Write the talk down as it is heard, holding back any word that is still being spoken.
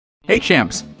Hey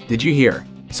champs, did you hear?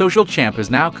 Social Champ is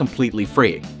now completely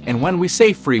free. And when we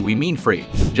say free, we mean free.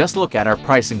 Just look at our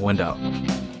pricing window.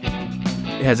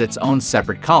 It has its own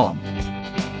separate column.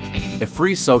 A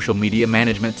free social media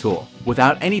management tool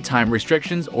without any time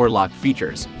restrictions or locked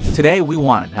features. Today we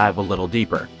want to dive a little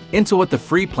deeper into what the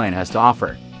free plan has to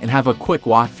offer and have a quick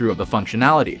walkthrough of the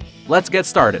functionality. Let's get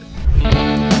started.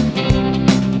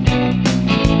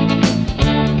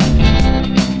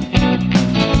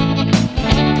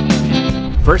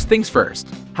 First things first,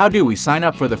 how do we sign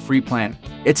up for the free plan?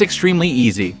 It's extremely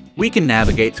easy. We can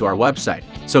navigate to our website,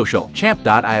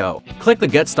 socialchamp.io, click the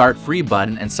Get Start Free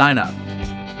button and sign up.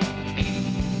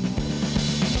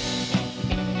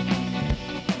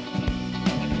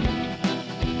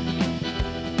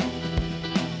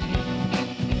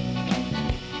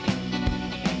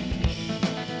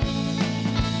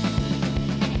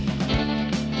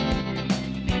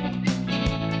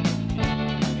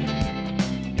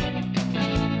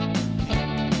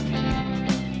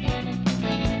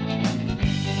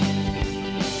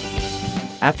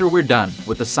 After we're done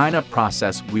with the sign-up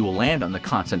process, we will land on the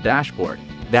content dashboard.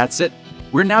 That's it.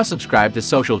 We're now subscribed to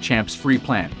Social Champ's free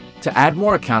plan. To add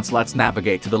more accounts, let's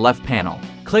navigate to the left panel.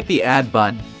 Click the Add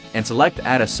button and select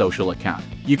Add a Social Account.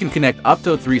 You can connect up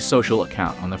to 3 social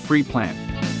accounts on the free plan.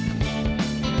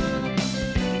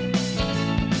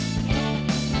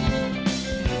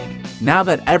 Now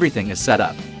that everything is set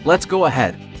up, let's go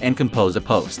ahead and compose a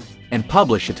post and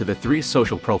publish it to the 3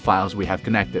 social profiles we have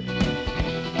connected.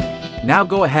 Now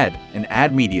go ahead and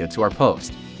add media to our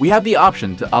post. We have the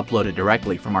option to upload it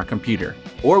directly from our computer,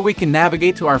 or we can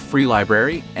navigate to our free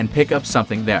library and pick up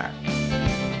something there.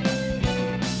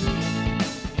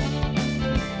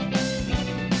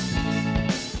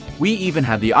 We even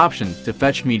have the option to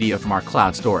fetch media from our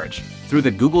cloud storage through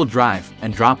the Google Drive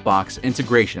and Dropbox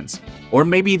integrations, or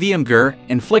maybe the Imgur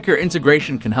and Flickr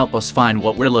integration can help us find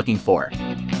what we're looking for.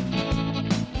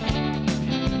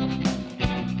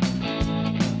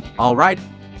 Alright,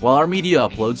 while our media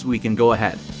uploads, we can go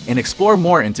ahead and explore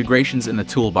more integrations in the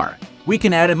toolbar. We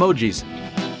can add emojis,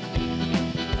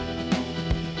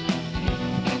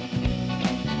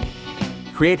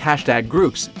 create hashtag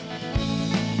groups,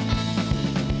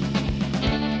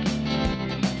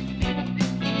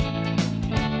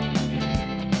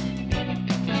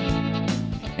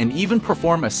 and even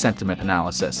perform a sentiment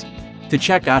analysis to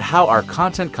check out how our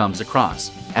content comes across.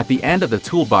 At the end of the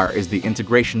toolbar is the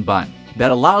integration button that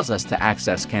allows us to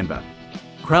access Canva,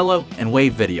 Trello, and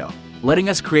Wave Video, letting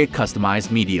us create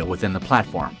customized media within the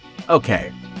platform.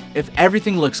 Okay, if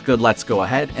everything looks good, let's go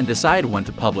ahead and decide when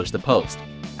to publish the post.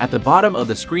 At the bottom of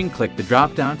the screen, click the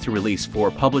drop-down to release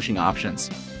 4 publishing options.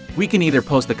 We can either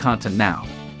post the content now,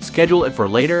 schedule it for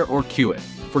later, or queue it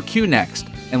for queue next.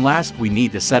 And last, we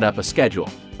need to set up a schedule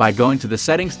by going to the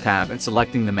Settings tab and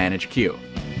selecting the Manage Queue.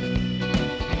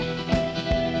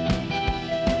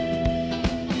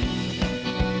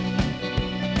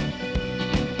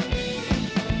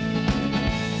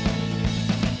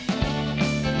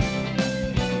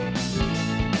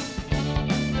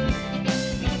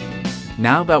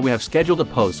 Now that we have scheduled a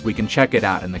post, we can check it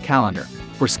out in the calendar.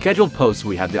 For scheduled posts,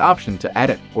 we have the option to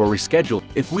edit or reschedule.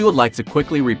 If we would like to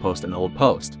quickly repost an old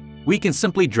post, we can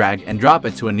simply drag and drop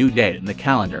it to a new date in the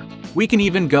calendar. We can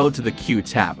even go to the Queue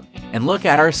tab and look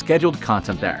at our scheduled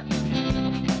content there.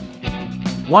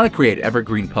 Want to create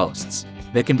evergreen posts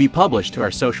that can be published to our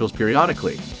socials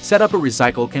periodically? Set up a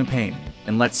recycle campaign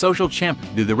and let Social Champ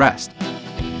do the rest.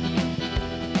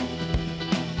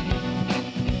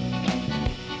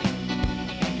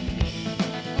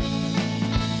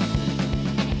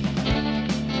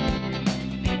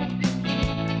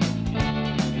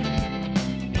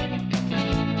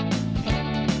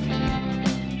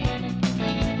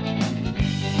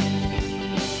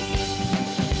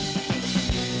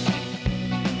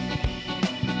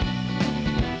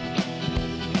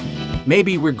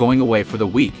 Maybe we're going away for the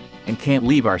week and can't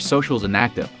leave our socials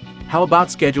inactive. How about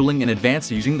scheduling in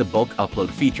advance using the bulk upload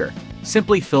feature?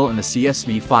 Simply fill in the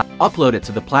CSV file, upload it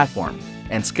to the platform,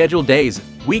 and schedule days,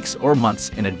 weeks, or months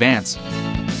in advance.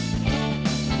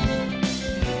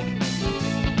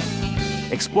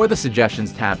 Explore the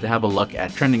Suggestions tab to have a look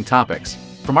at trending topics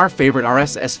from our favorite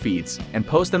RSS feeds and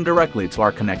post them directly to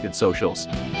our connected socials.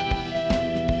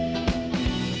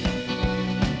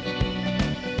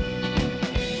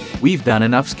 We've done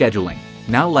enough scheduling.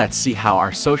 Now let's see how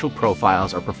our social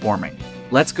profiles are performing.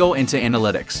 Let's go into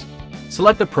Analytics.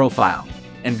 Select the profile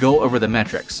and go over the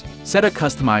metrics. Set a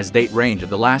customized date range of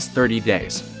the last 30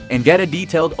 days and get a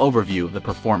detailed overview of the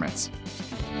performance.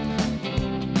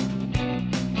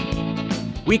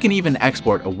 We can even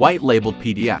export a white-labeled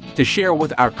PDF to share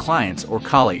with our clients or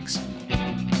colleagues.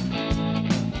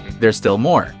 There's still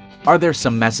more. Are there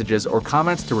some messages or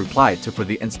comments to reply to for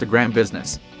the Instagram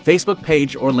business, Facebook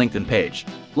page, or LinkedIn page?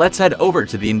 Let's head over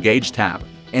to the Engage tab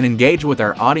and engage with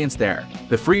our audience there.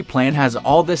 The free plan has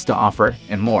all this to offer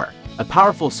and more. A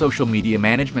powerful social media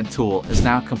management tool is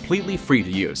now completely free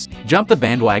to use. Jump the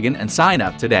bandwagon and sign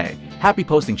up today. Happy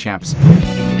posting, champs!